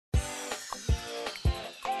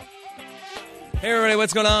Hey everybody,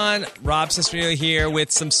 what's going on? Rob Cesternino here with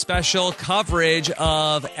some special coverage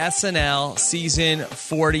of SNL Season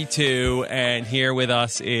 42. And here with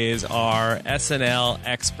us is our SNL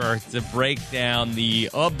expert to break down the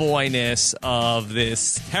boyness of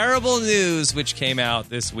this terrible news which came out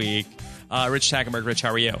this week. Rich Tackenberg. Rich,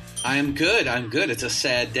 how are you? I'm good. It's a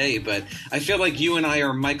sad day, but I feel like you and I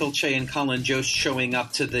are Michael Che and Colin Jost showing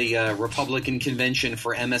up to the Republican convention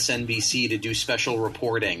for MSNBC to do special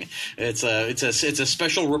reporting. It's a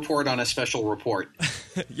special report on a special report.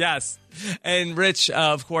 Yes. And Rich,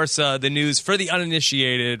 of course, the news for the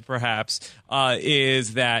uninitiated, perhaps,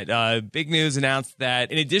 is that big news announced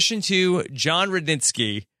that in addition to John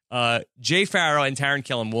Rudnitsky, Jay Pharaoh and Taran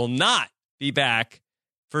Killam will not be back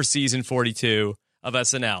for season 42 of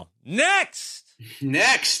SNL.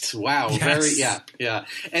 Next. Wow. Yes. Yeah.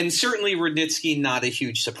 And certainly Rudnitsky, not a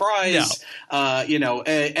huge surprise. No.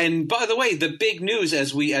 And by the way, the big news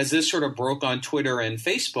as this sort of broke on Twitter and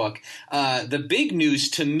Facebook, the big news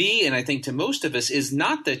to me, and I think to most of us, is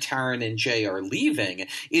not that Taran and Jay are leaving.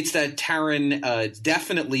 It's that Taran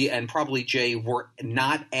definitely and probably Jay were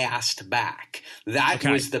not asked back. That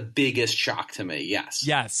was the biggest shock to me.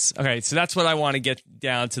 Yes. Okay. So that's what I want to get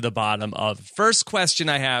down to the bottom of. First question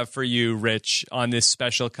I have for you, Rich, on this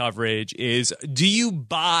special coverage is, do you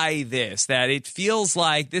buy this? That it feels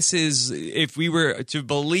like this is, if we were to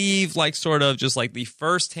believe like sort of just like the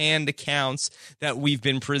firsthand accounts that we've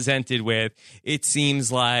been presented with, it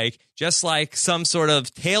seems like just like some sort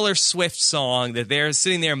of Taylor Swift song that they're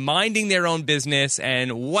sitting there minding their own business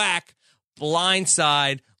and whack,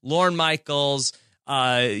 blindside, Lorne Michaels,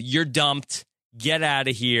 you're dumped. Get out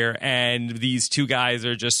of here, and these two guys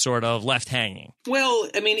are just sort of left hanging. Well,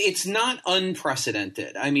 I mean, it's not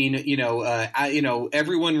unprecedented. I mean,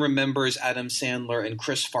 everyone remembers Adam Sandler and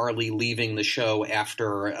Chris Farley leaving the show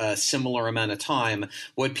after a similar amount of time.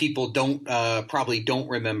 What people probably don't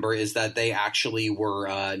remember is that they actually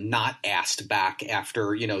were not asked back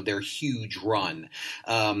after, their huge run.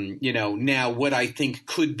 Now what I think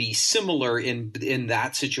could be similar in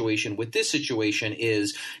that situation with this situation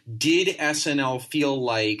is, did SNL feel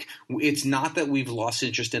like it's not that we've lost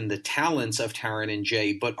interest in the talents of Taran and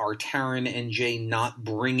Jay, but are Taran and Jay not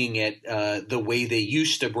bringing it the way they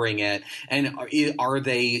used to bring it? And are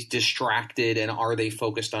they distracted, and are they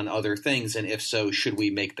focused on other things? And if so, should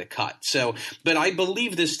we make the cut? So, but I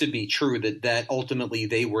believe this to be true, that ultimately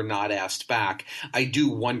they were not asked back. I do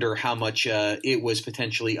wonder how much it was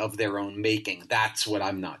potentially of their own making. That's what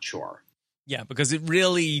I'm not sure. Yeah, because it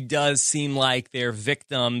really does seem like they're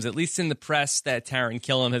victims, at least in the press that Taran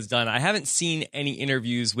Killam has done. I haven't seen any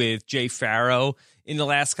interviews with Jay Pharaoh in the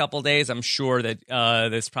last couple of days. I'm sure that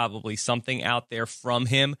there's probably something out there from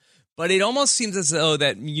him. But it almost seems as though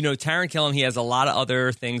that, Taran Killam, he has a lot of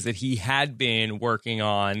other things that he had been working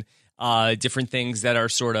on, different things that are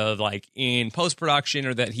sort of like in post-production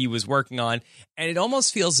or that he was working on. And it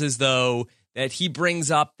almost feels as though that he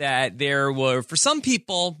brings up that there were, for some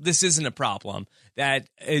people, this isn't a problem. That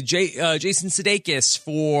Jason Sudeikis,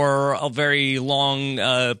 for a very long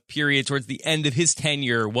period towards the end of his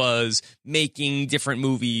tenure, was making different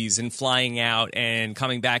movies and flying out and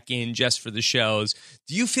coming back in just for the shows.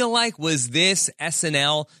 Do you feel like, was this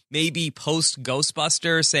SNL maybe post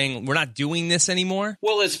Ghostbusters saying we're not doing this anymore?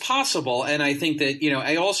 Well, it's possible. And I think that,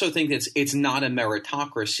 I also think it's not a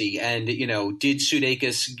meritocracy. And, did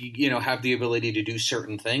Sudeikis, have the ability to do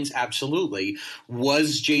certain things? Absolutely.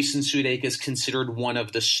 Was Jason Sudeikis considered one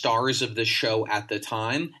of the stars of the show at the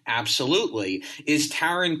time? Absolutely. Is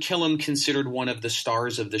Taran Killam considered one of the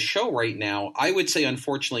stars of the show right now? I would say,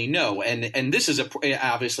 unfortunately, no. And this is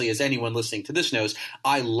obviously, as anyone listening to this knows,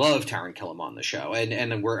 I love Taran Killam on the show,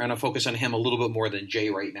 and we're going to focus on him a little bit more than Jay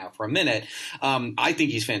right now for a minute. I think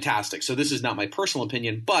he's fantastic. So this is not my personal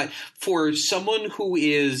opinion, but for someone who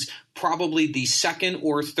is probably the second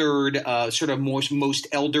or third sort of most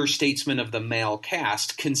elder statesman of the male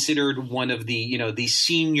cast, considered one of the, the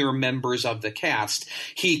senior members of the cast,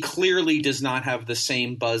 he clearly does not have the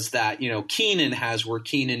same buzz that, Keenan has, where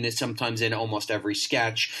Keenan is sometimes in almost every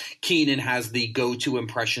sketch. Keenan has the go-to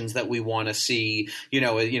impressions that we want to see,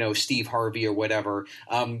 Steve Harvey or whatever,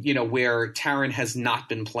 where Taran has not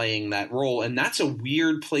been playing that role. And that's a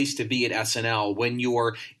weird place to be at SNL when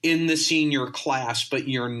you're in the senior class, but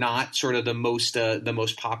you're not sort of the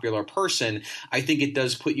most popular person. I think it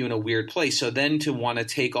does put you in a weird place. So then to want to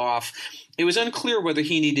take off it was unclear whether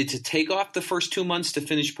he needed to take off the first 2 months to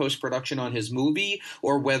finish post-production on his movie,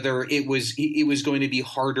 or whether it was going to be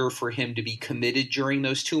harder for him to be committed during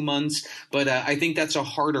those 2 months. But I think that's a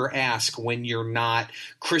harder ask when you're not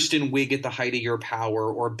Kristen Wiig at the height of your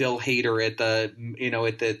power or Bill Hader at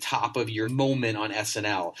the top of your moment on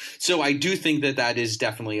SNL. So I do think that is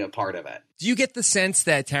definitely a part of it. Do you get the sense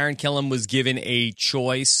that Taran Killam was given a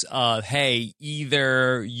choice of, hey,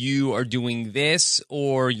 either you are doing this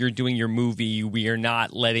or you're doing your movie. We are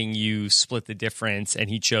not letting you split the difference, and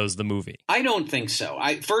he chose the movie? I don't think so.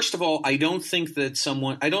 First of all, I don't think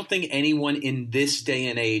anyone in this day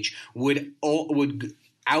and age would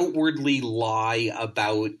outwardly lie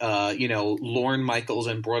about, Lorne Michaels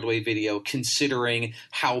and Broadway Video, considering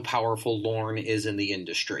how powerful Lorne is in the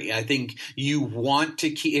industry. I think you want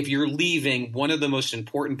to keep, if you're leaving, one of the most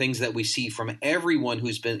important things that we see from everyone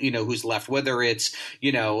who's left, whether it's,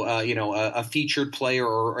 a featured player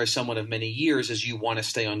or someone of many years, is you want to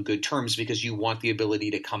stay on good terms because you want the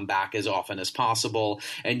ability to come back as often as possible.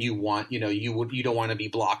 And you want, you don't want to be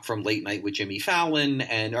blocked from Late Night with Jimmy Fallon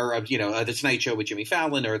or The Tonight Show with Jimmy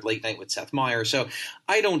Fallon or Late Night with Seth Meyers. So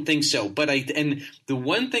I don't think so. But the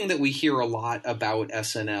one thing that we hear a lot about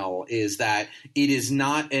SNL is that it is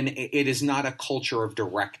not a culture of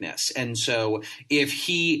directness. And so if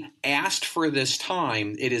he asked for this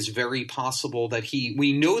time, it is very possible that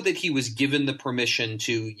we know that he was given the permission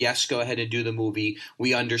to, yes, go ahead and do the movie.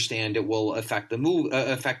 We understand it will affect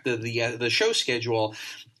the show schedule.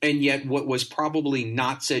 And yet what was probably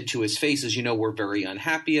not said to his face is, we're very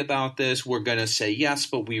unhappy about this. We're going to say yes,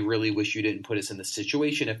 but we really wish you didn't put us in this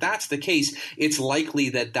situation. If that's the case, it's likely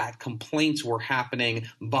that complaints were happening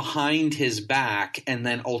behind his back and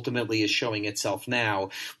then ultimately is showing itself now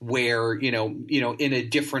where, in a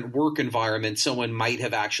different work environment, someone might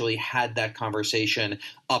have actually had that conversation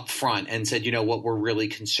up front and said, we're really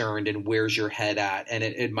concerned and where's your head at? And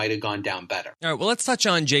it might have gone down better. All right, well, let's touch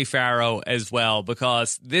on Jay Pharoah as well,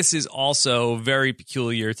 because this is also very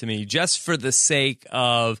peculiar to me, just for the sake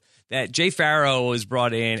of that Jay Pharoah was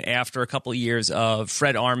brought in after a couple of years of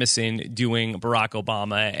Fred Armisen doing Barack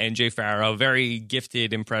Obama, and Jay Pharoah, very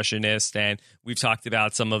gifted impressionist, and we've talked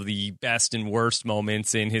about some of the best and worst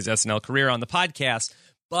moments in his SNL career on the podcast,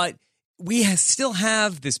 but we still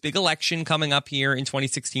have this big election coming up here in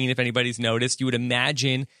 2016. If anybody's noticed, you would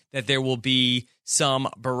imagine that there will be some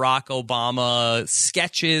Barack Obama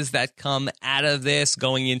sketches that come out of this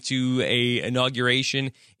going into a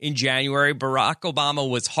inauguration in January. Barack Obama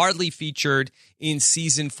was hardly featured in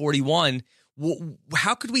season 41.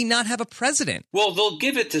 How could we not have a president? Well, they'll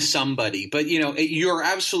give it to somebody, but you're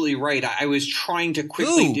absolutely right. I was trying to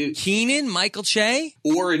quickly do Keenan, Michael Che,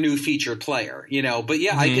 or a new featured player, but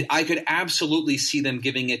yeah, I could absolutely see them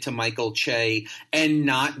giving it to Michael Che and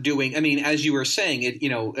not doing. I mean, as you were saying,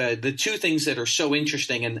 the two things that are so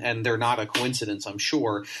interesting, and they're not a coincidence, I'm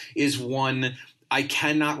sure, is one. I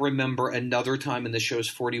cannot remember another time in the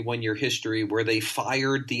show's 41-year history where they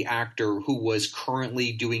fired the actor who was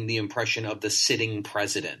currently doing the impression of the sitting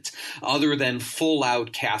president, other than full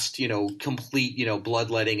out cast, complete,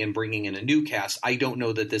 bloodletting and bringing in a new cast. I don't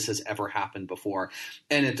know that this has ever happened before.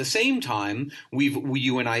 And at the same time,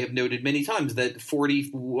 you and I have noted many times that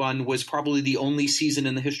 41 was probably the only season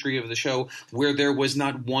in the history of the show where there was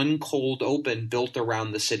not one cold open built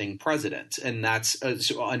around the sitting president. And that's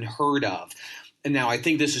unheard of. And now I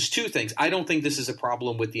think this is two things. I don't think this is a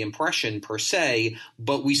problem with the impression per se,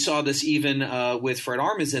 but we saw this even with Fred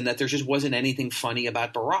Armisen, that there just wasn't anything funny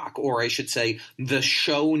about Barack, or I should say the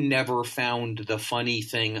show never found the funny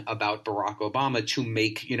thing about Barack Obama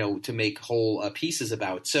to make whole pieces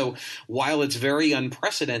about. So while it's very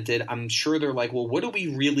unprecedented, I'm sure they're like, well, what are we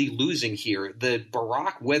really losing here? That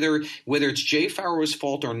Barack, whether it's Jay Pharoah's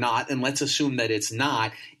fault or not, and let's assume that it's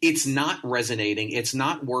not resonating, it's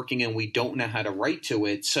not working, and we don't know how to write to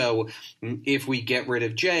it. So if we get rid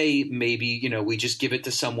of Jay, maybe, we just give it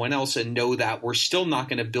to someone else and know that we're still not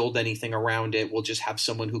going to build anything around it. We'll just have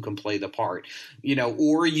someone who can play the part,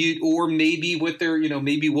 or maybe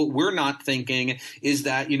maybe what we're not thinking is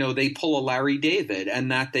that, they pull a Larry David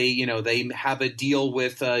and that they have a deal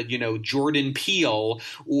with, Jordan Peele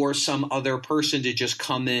or some other person to just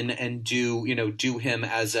come in and do him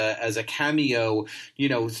as a cameo,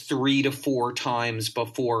 3 to 4 times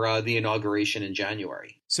before the inauguration in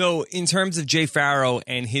January. So in terms of Jay Pharoah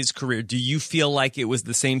and his career, do you feel like it was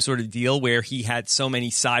the same sort of deal where he had so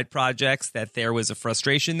many side projects that there was a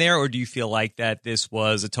frustration there? Or do you feel like that this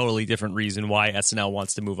was a totally different reason why SNL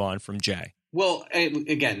wants to move on from Jay? Well,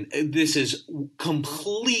 again, this is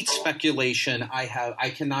complete speculation.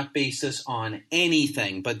 I cannot base this on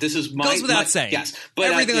anything, but this is goes without saying. Yes, but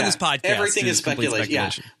everything on this podcast, everything is speculation.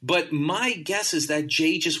 Yeah, but my guess is that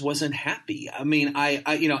Jay just wasn't happy. I mean, I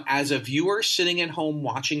as a viewer sitting at home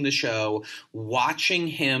watching the show, watching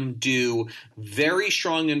him do very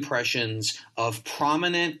strong impressions of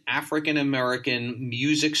prominent African American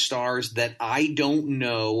music stars that I don't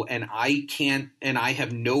know and I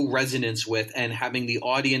have no resonance with, and having the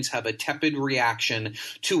audience have a tepid reaction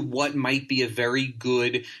to what might be a very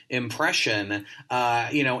good impression,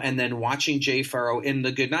 and then watching Jay Pharoah in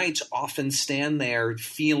the Goodnights often stand there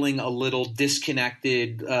feeling a little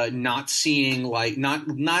disconnected, not seeing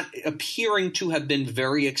not appearing to have been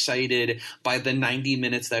very excited by the 90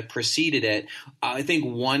 minutes that preceded it. I think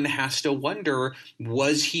one has to wonder,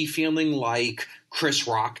 was he feeling like Chris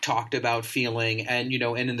Rock talked about feeling, and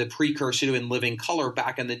in the precursor to In Living Color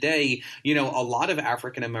back in the day, a lot of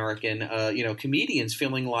African American, comedians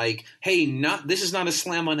feeling like, hey, this is not a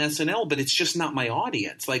slam on SNL, but it's just not my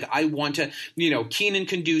audience. Like, I want to, Keenan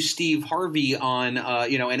can do Steve Harvey on,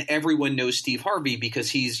 and everyone knows Steve Harvey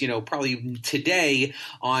because he's, probably today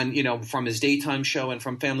on, from his daytime show and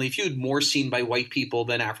from Family Feud, more seen by white people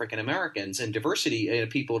than African Americans and diversity,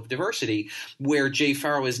 people of diversity, where Jay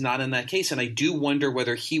Pharoah is not in that case. And I do wonder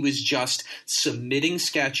whether he was just submitting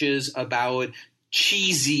sketches about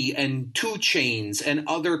Cheesy and 2 Chainz and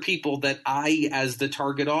other people that I, as the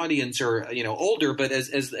target audience, or older, but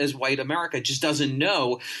as white America, just doesn't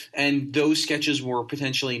know, and those sketches were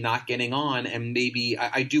potentially not getting on. And maybe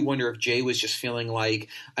I do wonder if Jay was just feeling like,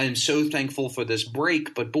 I'm so thankful for this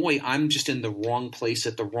break, but boy, I'm just in the wrong place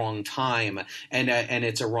at the wrong time, and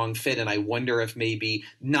it's a wrong fit. And I wonder if maybe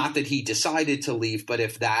not that he decided to leave, but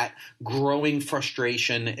if that growing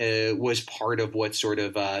frustration was part of what sort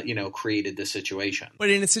of created the situation. But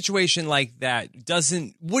in a situation like that,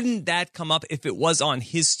 wouldn't that come up if it was on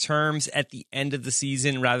his terms at the end of the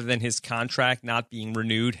season rather than his contract not being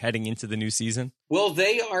renewed heading into the new season? Well,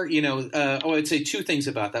 they are, I'd say 2 things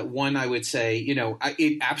about that. One, I would say,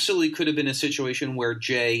 it absolutely could have been a situation where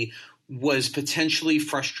Jay was potentially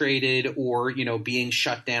frustrated or, being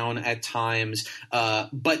shut down at times,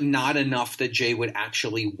 but not enough that Jay would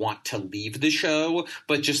actually want to leave the show.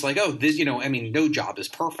 But just like, this, no job is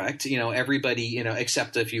perfect. Everybody,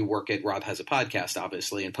 except if you work at Rob Has a Podcast,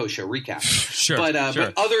 obviously, and post-show recap. Sure, but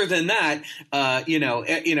other than that,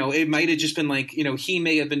 it might have just been like, he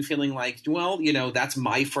may have been feeling like, well, that's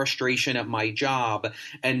my frustration at my job,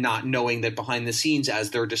 and not knowing that behind the scenes, as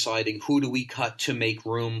they're deciding who do we cut to make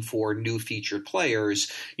room for new featured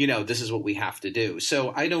players, this is what we have to do.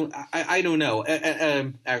 So I don't know.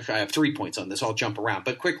 Actually, I have 3 points on this. I'll jump around,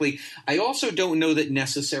 but quickly, I also don't know that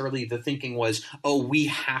necessarily the thinking was, we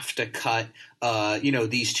have to cut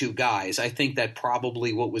these 2 guys. I think that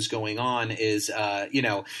probably what was going on is,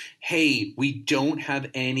 hey, we don't have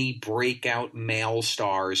any breakout male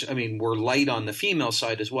stars. I mean, we're light on the female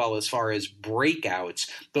side as well as far as breakouts,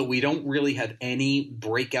 but we don't really have any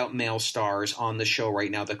breakout male stars on the show right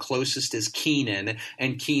now. The closest is Keenan,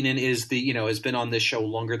 and Keenan is has been on this show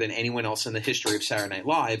longer than anyone else in the history of Saturday Night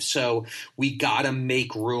Live. So we got to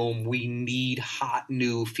make room. We need hot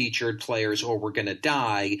new featured players or we're going to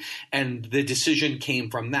die. And the decision came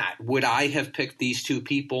from that. Would I have picked these 2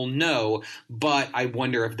 people? No, but I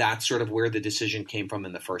wonder if that's sort of where the decision came from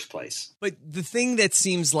in the first place. But the thing that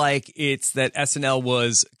seems like it's that SNL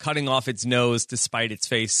was cutting off its nose to spite its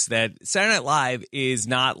face, that Saturday Night Live is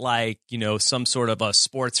not like, some sort of a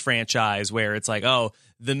sports franchise where it's like, oh,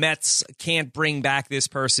 the Mets can't bring back this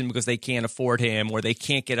person because they can't afford him or they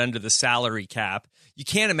can't get under the salary cap. You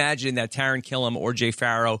can't imagine that Taran Killam or Jay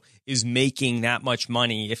Pharoah is making that much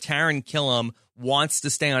money. If Taran Killam wants to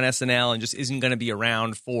stay on SNL and just isn't going to be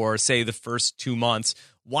around for, say, the first 2 months,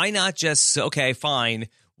 why not just, okay, fine,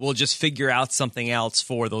 we'll just figure out something else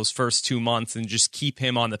for those first 2 months and just keep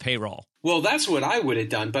him on the payroll? Well, that's what I would have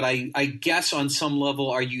done. But I guess on some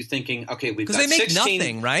level, are you thinking, okay, we've got 16. Because they make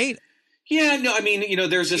nothing, right? Yeah, no, I mean,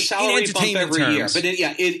 there's a salary bump every year, but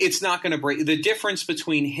it's not going to break. The difference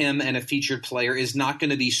between him and a featured player is not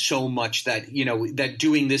going to be so much that, that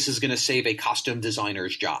doing this is going to save a costume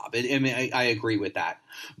designer's job. I agree with that.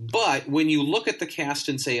 But when you look at the cast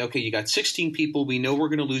and say, okay, you got 16 people, we know we're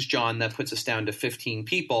going to lose John, that puts us down to 15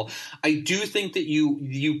 people. I do think that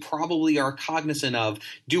you probably are cognizant of,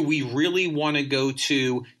 do we really want to go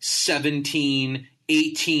to 17,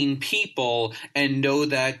 18 people and know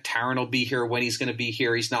that Taran will be here when he's going to be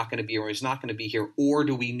here, he's not going to be here when he's not going to be here? Or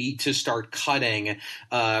do we need to start cutting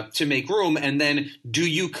to make room? And then do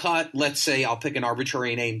you cut, let's say, I'll pick an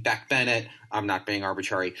arbitrary name, Beck Bennett. I'm not being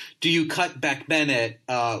arbitrary. Do you cut Beck Bennett,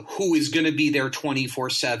 who is going to be there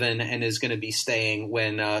 24/7 and is going to be staying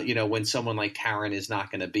when when someone like Taran is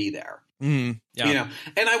not going to be there? Yeah.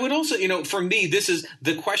 And I would also, for me, this is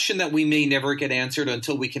the question that we may never get answered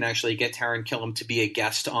until we can actually get Taran Killam to be a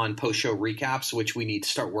guest on post-show recaps, which we need to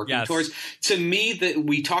start working towards. To me, that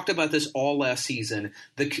we talked about this all last season.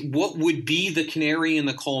 What would be the canary in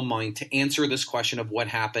the coal mine to answer this question of what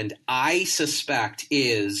happened, I suspect,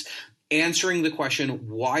 is answering the question,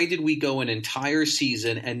 why did we go an entire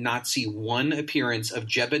season and not see one appearance of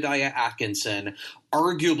Jebediah Atkinson,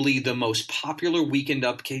 arguably the most popular Weekend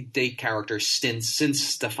Update character since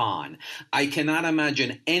Stefan? I cannot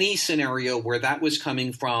imagine any scenario where that was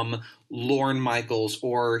coming from Lorne Michaels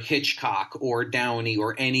or Hitchcock or Downey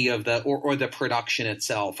or any of the or the production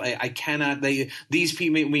itself. I cannot. These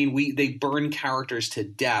people, they burn characters to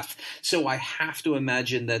death. So I have to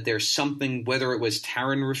imagine that there's something, whether it was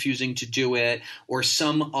Taran refusing to do it or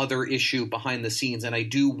some other issue behind the scenes. And I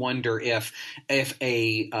do wonder if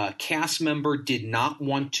a cast member did not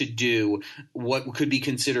want to do what could be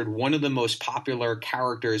considered one of the most popular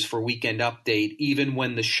characters for Weekend Update, even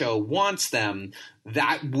when the show wants them,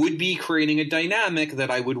 that would be creating a dynamic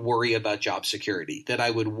that I would worry about job security. That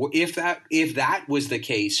I would, if that was the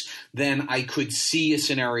case, then I could see a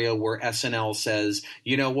scenario where SNL says,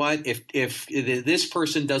 you know what, if this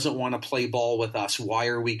person doesn't want to play ball with us, why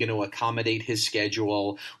are we going to accommodate his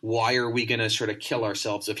schedule? Why are we going to sort of kill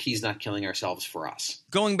ourselves if he's not killing ourselves for us?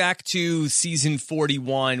 Going back to season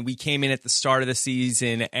 41, we came in at the start of the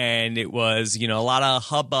season and it was, a lot of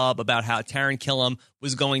hubbub about how Taran Killam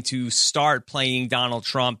was going to start playing Donald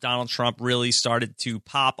Trump. Donald Trump really started to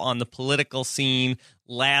pop on the political scene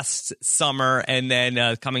last summer, and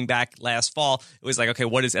then coming back last fall, it was like, okay,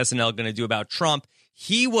 what is SNL going to do about Trump?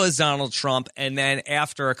 He was Donald Trump, and then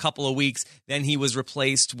after a couple of weeks, then he was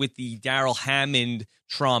replaced with the Daryl Hammond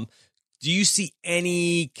Trump. Do you see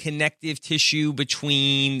any connective tissue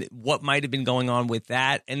between what might have been going on with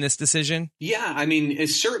that and this decision? Yeah, I mean, it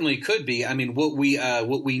certainly could be. I mean, what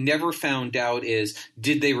we never found out is,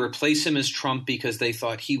 did they replace him as Trump because they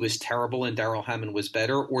thought he was terrible and Daryl Hammond was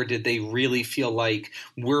better, or did they really feel like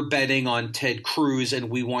we're betting on Ted Cruz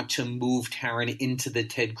and we want to move Taran into the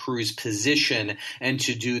Ted Cruz position, and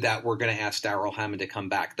to do that we're going to ask Daryl Hammond to come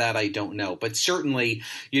back? That I don't know, but certainly,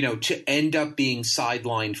 to end up being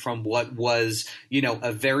sidelined from what was,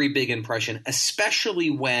 a very big impression, especially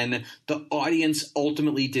when the audience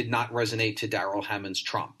ultimately did not resonate to Daryl Hammond's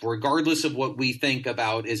Trump. Regardless of what we think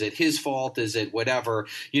about, is it his fault, is it whatever,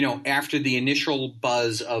 after the initial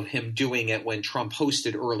buzz of him doing it when Trump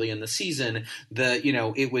hosted early in the season,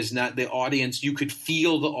 it was not the audience. You could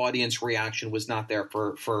feel the audience reaction was not there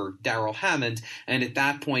for Daryl Hammond. And at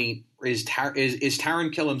that point, is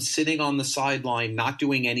Taran Killam sitting on the sideline, not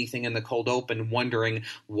doing anything in the cold open, wondering,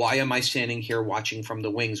 why am I standing here watching from the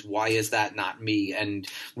wings? Why is that not me? And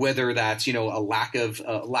whether that's, a lack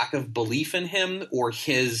of belief in him, or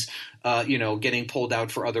his, getting pulled out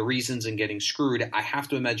for other reasons and getting screwed. I have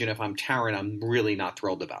to imagine if I'm Taran, I'm really not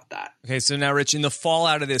thrilled about that. Okay, so now, Rich, in the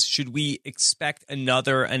fallout of this, should we expect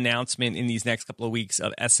another announcement in these next couple of weeks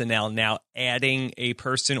of SNL now adding a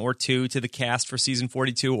person or two to the cast for season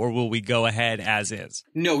 42, or will we go ahead as is?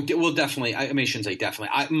 No, we'll definitely. I shouldn't say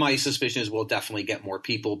definitely. My suspicion is we'll definitely get more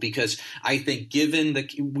people, because I think given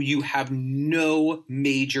you have no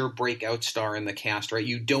major breakout star in the cast, right?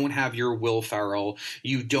 You don't have your Will Ferrell.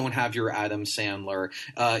 You don't have your Adam Sandler.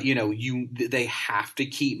 They have to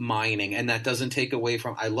keep mining, and that doesn't take away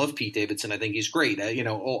from. I love Pete Davidson. I think he's great.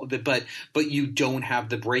 But you don't have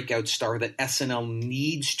the breakout star that SNL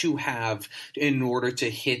needs to have in order to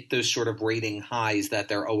hit those sort of rating highs that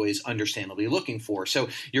they're always understandably looking for. So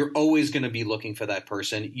you're always going to be looking for that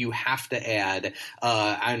person. You have to add,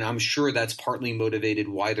 and I'm sure that's partly motivated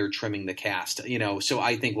why they're trimming the cast. So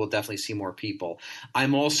I think we'll definitely see more people.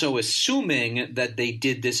 I'm also assuming that they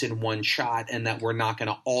did this in one shot, and that we're not going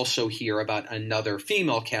to also hear about another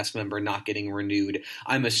female cast member not getting renewed.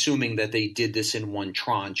 I'm assuming that they did this in one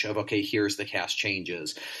tranche of, okay, here's the cast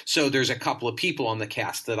changes. So there's a couple of people on the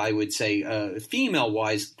cast that I would say,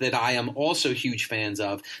 female-wise, that I am also huge fans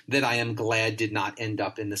of, that I am glad did not end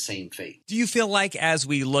up in the same fate. Do you feel like, as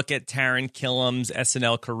we look at Taran Killam's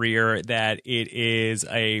SNL career, that it is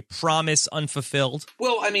a promise unfulfilled?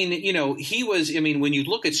 Well, he was, when you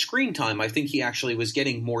look at screen time, I think he actually was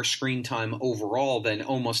getting more screen time overall than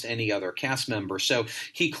almost any other cast member. So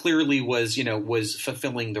he clearly was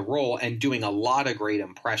fulfilling the role and doing a lot of great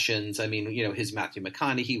impressions. I mean, his Matthew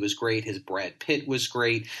McConaughey was great. His Brad Pitt was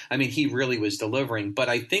great. I mean, he really was delivering. But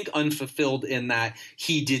I think unfulfilled in that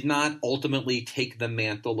he did not ultimately take the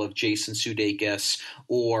mantle of Jason Sudeikis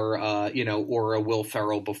or a Will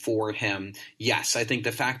Ferrell before him. Yes, I think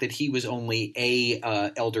the fact that he was only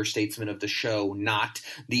a elder statesman of the show, not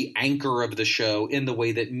the anchor of the show in the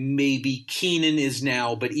way that maybe Keenan is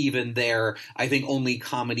now, but even there, I think only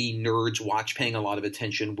comedy nerds paying a lot of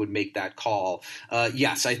attention would make that call.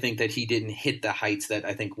 Yes, I think that he didn't hit the heights that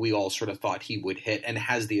I think we all sort of thought he would hit and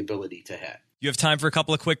has the ability to hit. You have time for a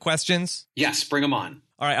couple of quick questions? Yes, bring them on.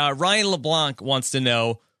 All right, Ryan LeBlanc wants to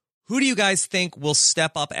know, who do you guys think will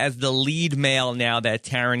step up as the lead male now that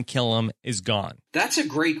Taran Killam is gone? That's a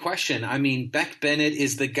great question. I mean, Beck Bennett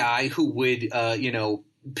is the guy who would,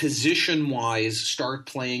 position wise start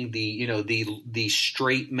playing the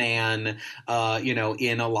straight man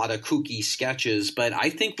in a lot of kooky sketches, but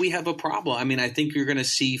I think we have a problem. I mean, I think you're going to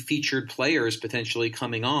see featured players potentially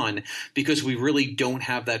coming on because we really don't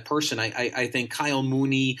have that person. I think Kyle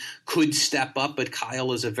Mooney could step up, but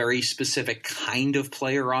Kyle is a very specific kind of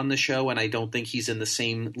player on the show, and I don't think he's in the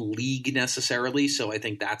same league necessarily, so I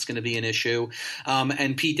think that's going to be an issue.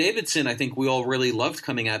 And Pete Davidson, I think we all really loved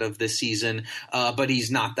coming out of this season, but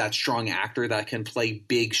he's not that strong actor that can play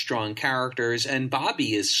big, strong characters. And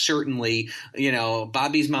Bobby is certainly,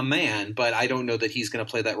 Bobby's my man, but I don't know that he's going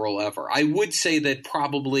to play that role ever. I would say that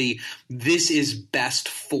probably this is best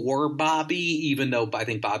for Bobby, even though I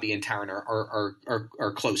think Bobby and Taran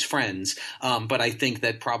are close friends. But I think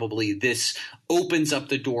that probably this opens up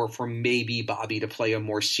the door for maybe Bobby to play a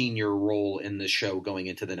more senior role in the show going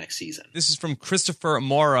into the next season. This is from Christopher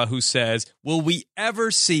Mora, who says, will we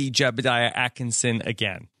ever see Jebediah Atkinson again?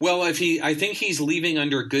 Well, I think he's leaving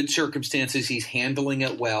under good circumstances. He's handling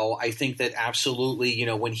it well. I think that absolutely,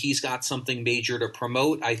 when he's got something major to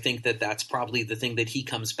promote, I think that that's probably the thing that he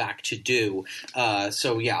comes back to do.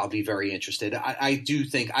 So yeah, I'll be very interested. I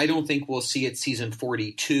don't think we'll see it season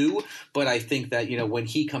 42, but I think that, when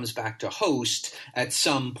he comes back to host at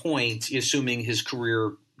some point, assuming his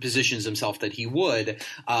career positions himself that he would,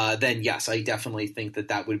 then yes, I definitely think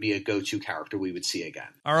that would be a go-to character we would see again.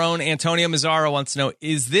 Our own Antonio Mazzaro wants to know,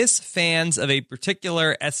 is this fans of a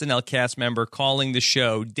particular SNL cast member calling the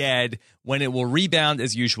show dead when it will rebound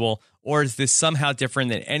as usual, or is this somehow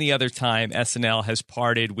different than any other time SNL has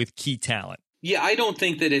parted with key talent? Yeah, I don't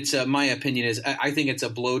think that it's my opinion is I think it's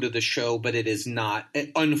a blow to the show, but it is not.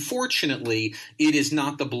 Unfortunately, it is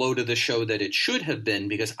not the blow to the show that it should have been,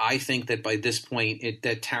 because I think that by this point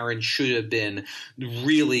that Taran should have been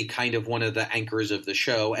really kind of one of the anchors of the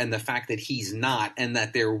show, and the fact that he's not, and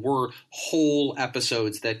that there were whole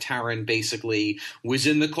episodes that Taran basically was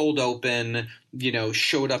in the cold open,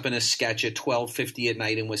 showed up in a sketch at 12:50 at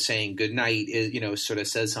night and was saying good night, sort of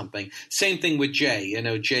says something. Same thing with Jay.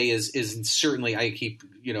 Jay is certainly, I keep,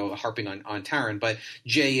 harping on Taran, but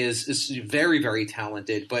Jay is very, very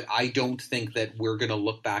talented, but I don't think that we're going to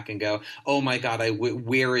look back and go, oh my God,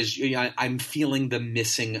 where is, I'm feeling the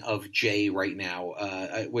missing of Jay right now,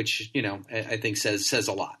 which, I think says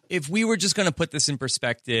a lot. If we were just going to put this in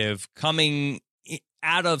perspective, coming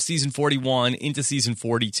out of season 41 into season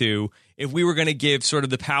 42, if we were going to give sort of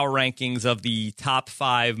the power rankings of the top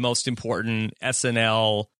 5 most important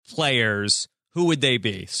SNL players, who would they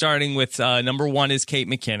be? Starting with number 1 is Kate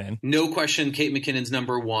McKinnon. No question, Kate McKinnon's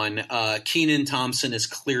number 1. Kenan Thompson is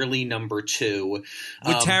clearly number 2. Would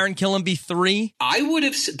Taran Killam be 3? I would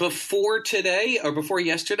have, before today or before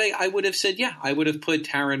yesterday, I would have said, yeah, I would have put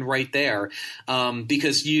Taran right there.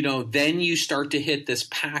 Because, then you start to hit this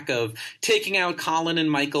pack of taking out Colin and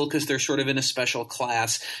Michael because they're sort of in a special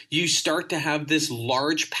class. You start to have this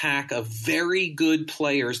large pack of very good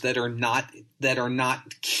players that are not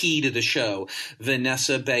key to the show.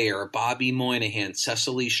 Vanessa Bayer, Bobby Moynihan,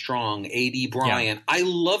 Cecily Strong, A.D. Bryant. Yeah. I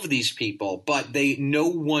love these people, but no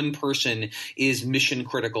one person is mission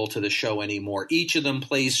critical to the show anymore. Each of them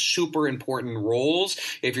plays super important roles.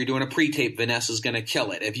 If you're doing a pre-tape, Vanessa's going to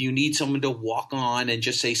kill it. If you need someone to walk on and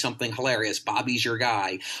just say something hilarious, Bobby's your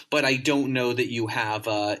guy. But I don't know that you have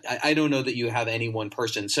any one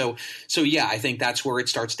person. So yeah, I think that's where it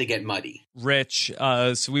starts to get muddy. Rich,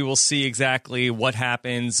 so we will see exactly what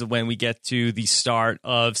happens when we get to the start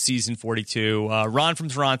of season 42. Ron from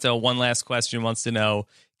Toronto, one last question, wants to know,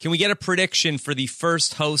 can we get a prediction for the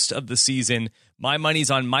first host of the season? My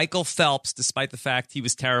money's on Michael Phelps, despite the fact he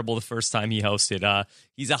was terrible the first time he hosted.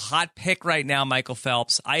 He's a hot pick right now, Michael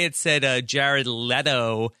Phelps. I had said Jared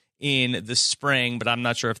Leto in the spring, but I'm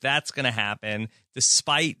not sure if that's going to happen,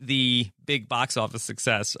 despite the big box office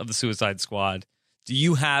success of the Suicide Squad. Do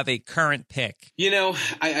you have a current pick? You know,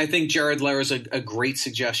 I think Jared Leto is a great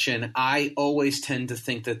suggestion. I always tend to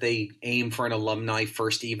think that they aim for an alumni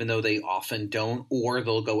first, even though they often don't, or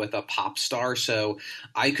they'll go with a pop star. So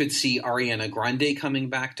I could see Ariana Grande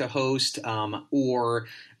coming back to host, or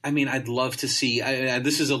I mean, I'd love to see.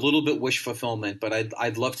 This is a little bit wish fulfillment, but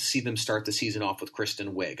I'd love to see them start the season off with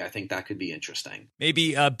Kristen Wiig. I think that could be interesting.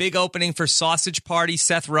 Maybe a big opening for Sausage Party.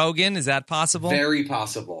 Seth Rogen, is that possible? Very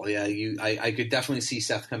possible. Yeah, I could definitely see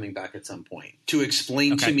Seth coming back at some point to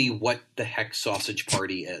explain to me what the heck Sausage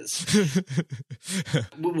Party is.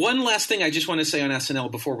 One last thing I just want to say on SNL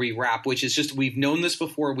before we wrap, which is just we've known this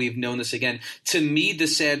before, we've known this again. To me, the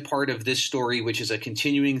sad part of this story, which is a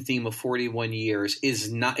continuing theme of 41 years, is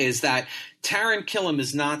that Taran Killam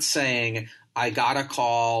is not saying, I got a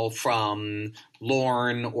call from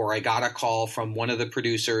Lorne or I got a call from one of the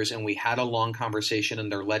producers and we had a long conversation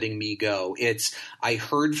and they're letting me go. It's, I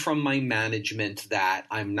heard from my management that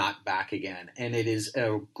I'm not back again. And it is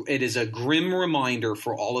a grim reminder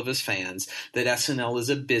for all of us fans that SNL is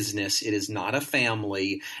a business. It is not a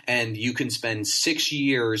family. And you can spend 6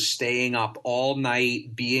 years staying up all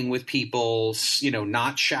night, being with people,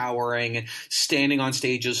 not showering, standing on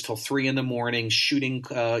stages till 3 a.m, shooting,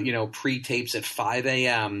 pre-tapes at 5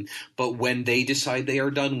 a.m. But when they decide they are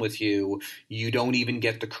done with you, you don't even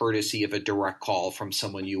get the courtesy of a direct call from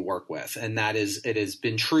someone you work with. And it has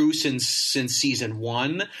been true since season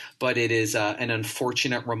 1, but it is an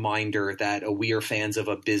unfortunate reminder that we are fans of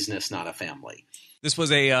a business, not a family. This was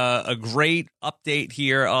a great update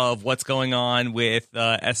here of what's going on with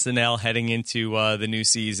SNL heading into the new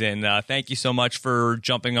season. Thank you so much for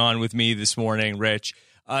jumping on with me this morning, Rich.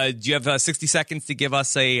 Do you have 60 seconds to give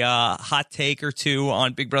us a hot take or two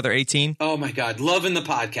on Big Brother 18? Oh, my God. Loving the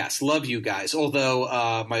podcast. Love you guys.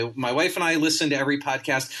 Although my wife and I listen to every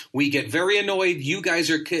podcast. We get very annoyed. You guys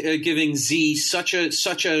are giving Z such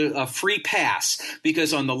a free pass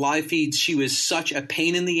because on the live feeds, she was such a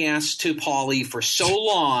pain in the ass to Paulie for so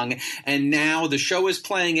long. And now the show is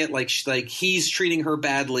playing it like he's treating her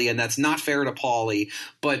badly. And that's not fair to Paulie.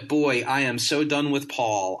 But boy, I am so done with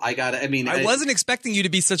Paul. I wasn't expecting you to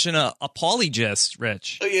be such an apologist,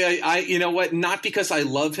 Rich. Yeah, you know what? Not because I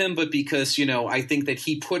love him, but because, I think that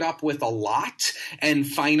he put up with a lot and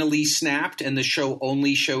finally snapped, and the show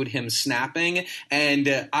only showed him snapping.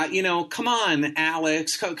 And, come on,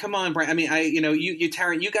 Alex. Come on, Brian. you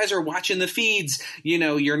Taran, you guys are watching the feeds.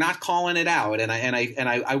 You're not calling it out. And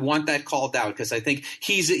I want that called out because I think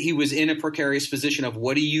he was in a precarious position of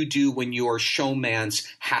what do you do when your showmance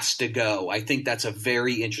has to go? I think that's a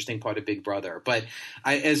very interesting part of Big Brother. But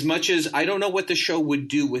as much as I don't know what the show would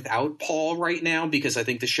do without Paul right now, because I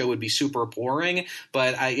think the show would be super boring.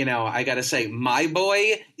 But I got to say, my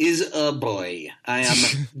boy is a boy. I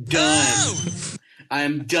am done.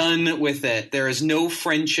 I'm done with it. There is no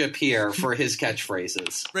friendship here for his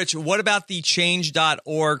catchphrases. Rich, what about the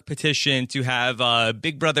change.org petition to have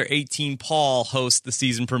Big Brother 18 Paul host the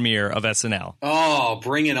season premiere of SNL? Oh,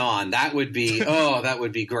 bring it on. That would be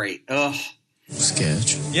great. Oh.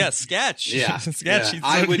 Sketch. Yeah, sketch. Yeah, sketch. Yeah.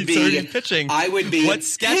 I would be pitching. I would be what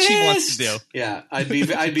sketch pissed. He wants to do. Yeah, I'd be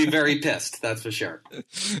very pissed. That's for sure.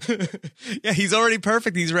 Yeah, he's already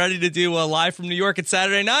perfect. He's ready to do a live from New York at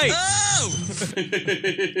Saturday night. Oh!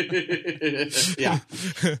 Yeah.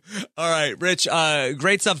 All right, Rich.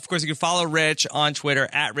 Great stuff. Of course, you can follow Rich on Twitter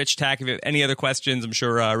at Rich Tack. If you have any other questions, I'm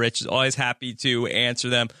sure Rich is always happy to answer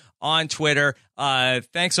them on Twitter.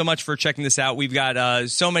 Thanks so much for checking this out. We've got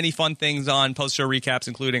so many fun things on post-show recaps,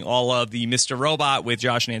 including all of the Mr. Robot with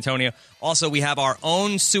Josh and Antonio. Also, we have our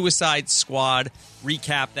own Suicide Squad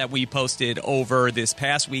recap that we posted over this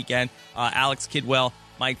past weekend. Alex Kidwell,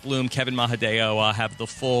 Mike Bloom, Kevin Mahadeo have the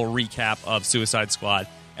full recap of Suicide Squad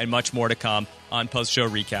and much more to come on Post-Show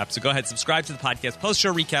Recap. So go ahead, subscribe to the podcast,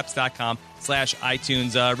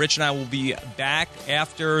 postshowrecaps.com/iTunes. Rich and I will be back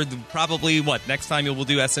after next time we'll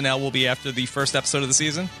do SNL will be after the first episode of the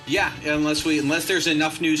season? Yeah, unless there's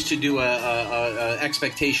enough news to do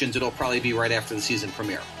expectations, it'll probably be right after the season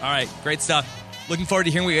premiere. All right, great stuff. Looking forward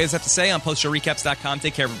to hearing what you guys have to say on postshowrecaps.com.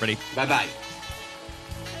 Take care, everybody. Bye-bye.